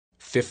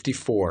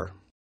54.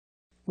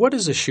 What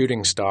is a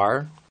shooting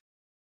star?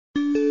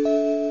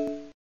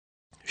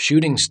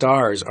 Shooting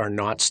stars are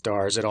not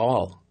stars at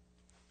all.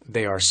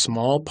 They are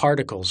small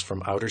particles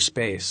from outer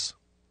space.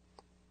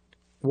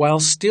 While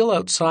still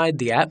outside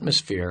the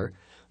atmosphere,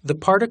 the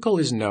particle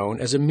is known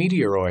as a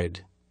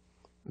meteoroid.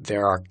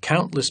 There are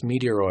countless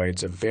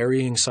meteoroids of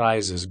varying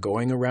sizes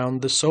going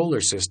around the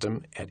solar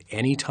system at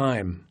any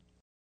time.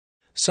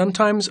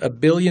 Sometimes a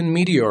billion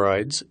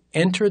meteoroids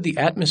enter the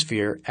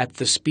atmosphere at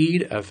the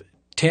speed of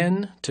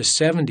 10 to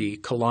 70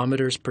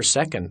 kilometers per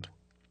second.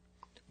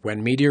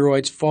 When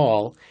meteoroids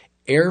fall,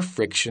 air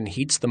friction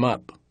heats them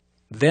up.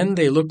 Then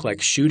they look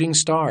like shooting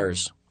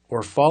stars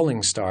or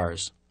falling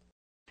stars.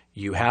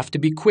 You have to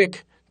be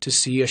quick to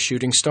see a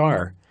shooting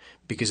star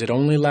because it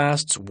only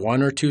lasts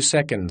 1 or 2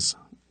 seconds.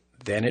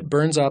 Then it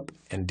burns up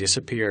and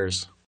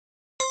disappears.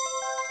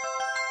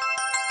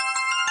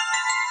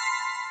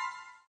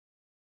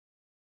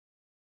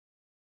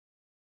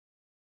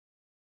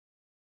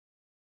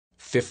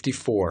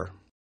 "54.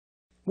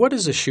 What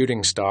is a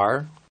shooting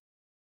star?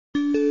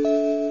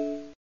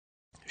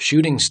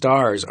 Shooting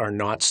stars are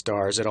not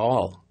stars at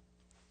all.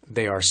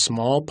 They are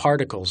small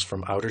particles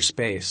from outer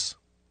space.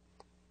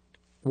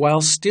 While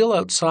still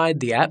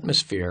outside the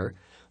atmosphere,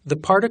 the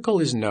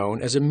particle is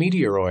known as a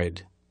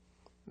meteoroid.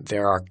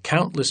 There are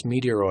countless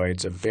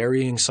meteoroids of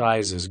varying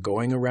sizes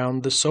going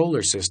around the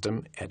solar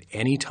system at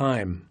any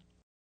time.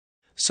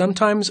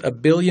 Sometimes a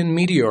billion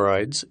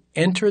meteoroids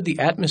enter the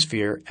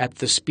atmosphere at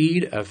the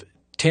speed of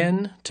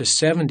 10 to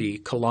 70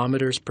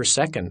 kilometers per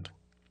second.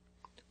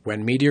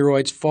 When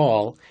meteoroids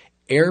fall,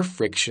 air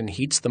friction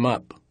heats them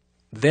up.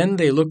 Then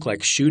they look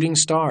like shooting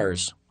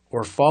stars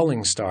or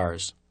falling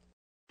stars.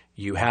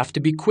 You have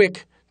to be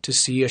quick to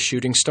see a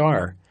shooting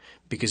star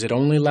because it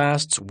only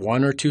lasts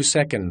 1 or 2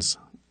 seconds.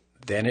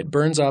 Then it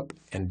burns up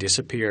and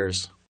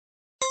disappears.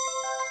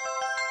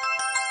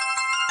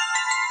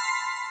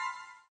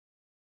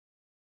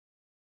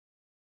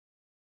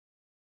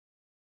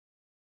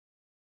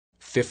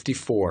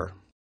 "54.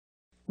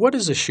 What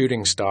is a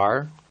shooting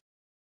star?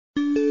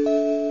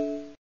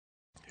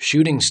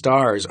 Shooting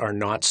stars are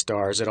not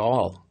stars at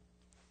all.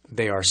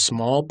 They are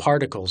small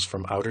particles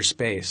from outer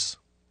space.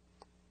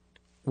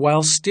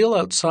 While still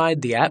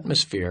outside the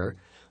atmosphere,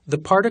 the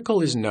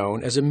particle is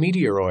known as a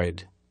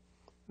meteoroid.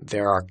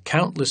 There are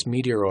countless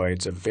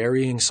meteoroids of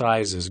varying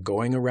sizes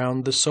going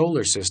around the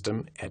solar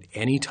system at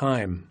any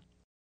time.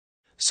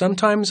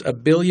 Sometimes a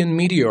billion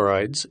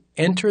meteoroids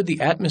enter the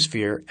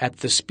atmosphere at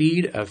the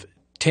speed of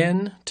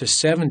 10 to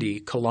 70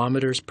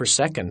 kilometers per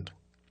second.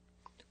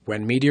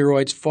 When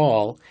meteoroids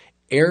fall,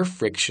 air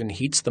friction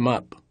heats them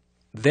up.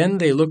 Then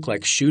they look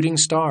like shooting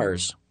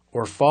stars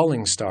or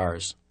falling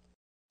stars.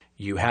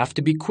 You have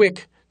to be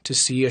quick to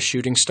see a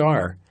shooting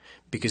star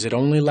because it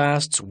only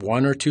lasts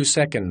 1 or 2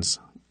 seconds.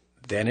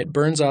 Then it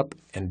burns up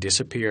and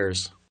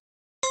disappears.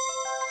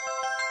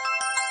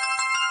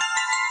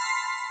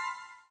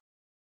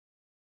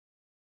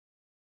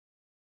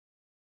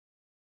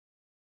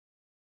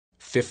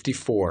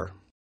 "54.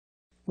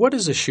 What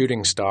is a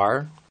shooting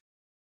star?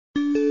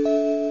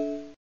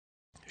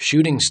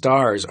 Shooting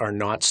stars are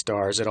not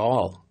stars at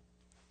all.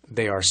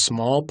 They are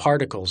small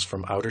particles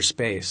from outer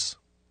space.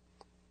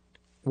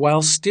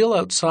 While still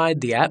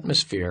outside the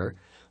atmosphere,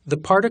 the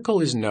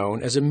particle is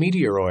known as a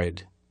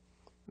meteoroid.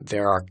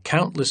 There are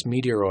countless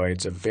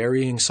meteoroids of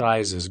varying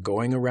sizes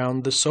going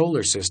around the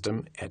solar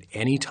system at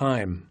any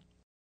time.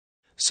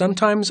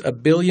 Sometimes a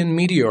billion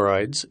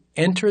meteoroids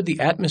enter the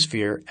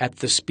atmosphere at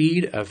the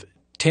speed of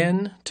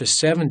 10 to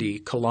 70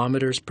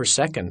 kilometers per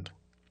second.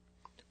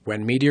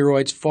 When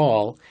meteoroids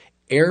fall,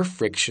 air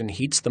friction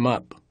heats them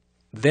up.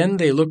 Then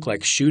they look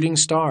like shooting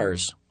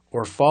stars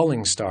or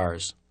falling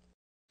stars.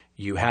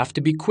 You have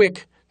to be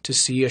quick to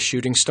see a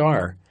shooting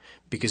star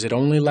because it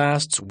only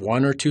lasts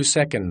 1 or 2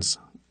 seconds.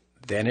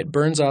 Then it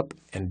burns up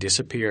and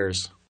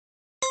disappears.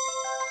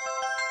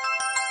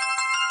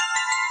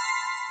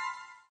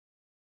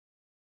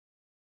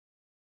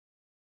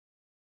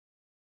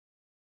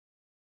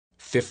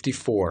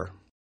 "54.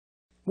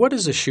 What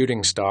is a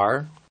shooting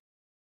star?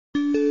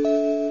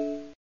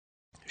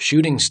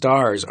 Shooting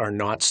stars are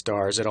not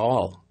stars at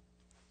all.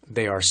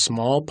 They are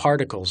small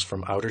particles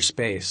from outer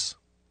space.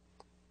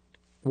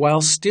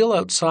 While still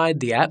outside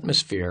the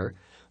atmosphere,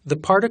 the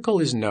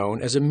particle is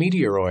known as a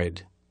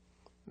meteoroid.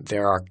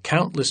 There are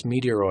countless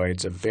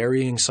meteoroids of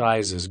varying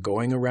sizes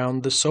going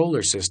around the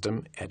solar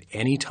system at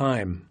any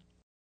time.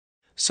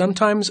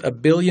 Sometimes a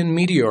billion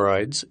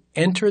meteoroids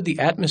enter the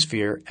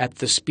atmosphere at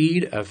the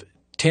speed of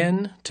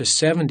 10 to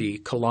 70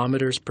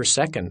 kilometers per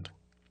second.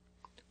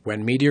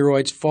 When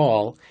meteoroids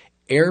fall,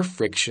 air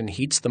friction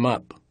heats them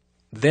up.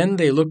 Then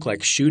they look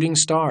like shooting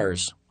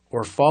stars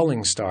or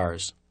falling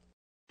stars.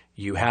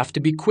 You have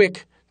to be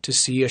quick to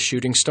see a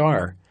shooting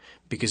star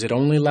because it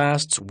only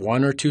lasts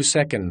 1 or 2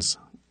 seconds.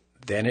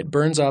 Then it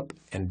burns up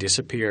and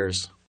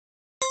disappears.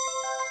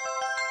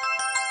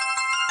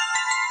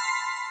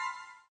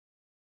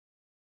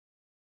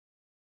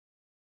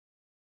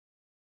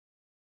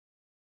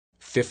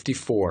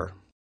 "54.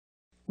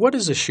 What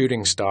is a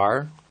shooting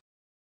star?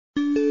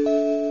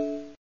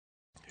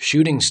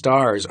 Shooting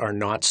stars are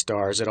not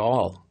stars at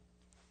all.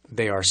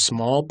 They are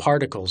small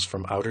particles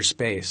from outer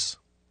space.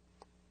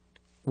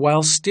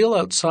 While still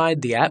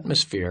outside the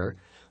atmosphere,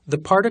 the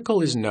particle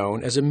is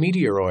known as a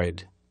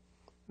meteoroid.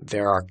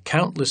 There are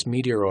countless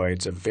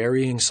meteoroids of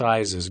varying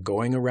sizes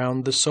going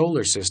around the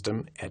solar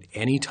system at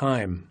any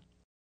time.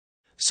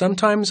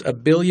 Sometimes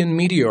 1 billion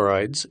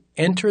meteoroids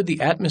enter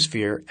the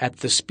atmosphere at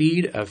the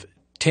speed of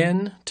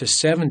 10 to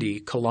 70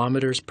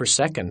 kilometers per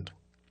second.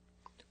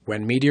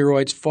 When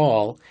meteoroids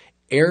fall,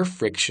 air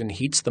friction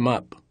heats them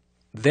up.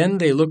 Then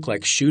they look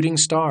like shooting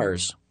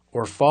stars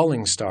or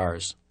falling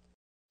stars.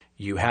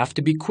 You have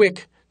to be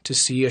quick to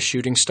see a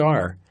shooting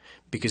star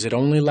because it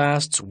only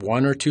lasts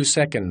 1 or 2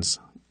 seconds.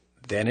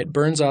 Then it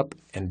burns up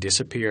and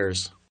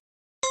disappears.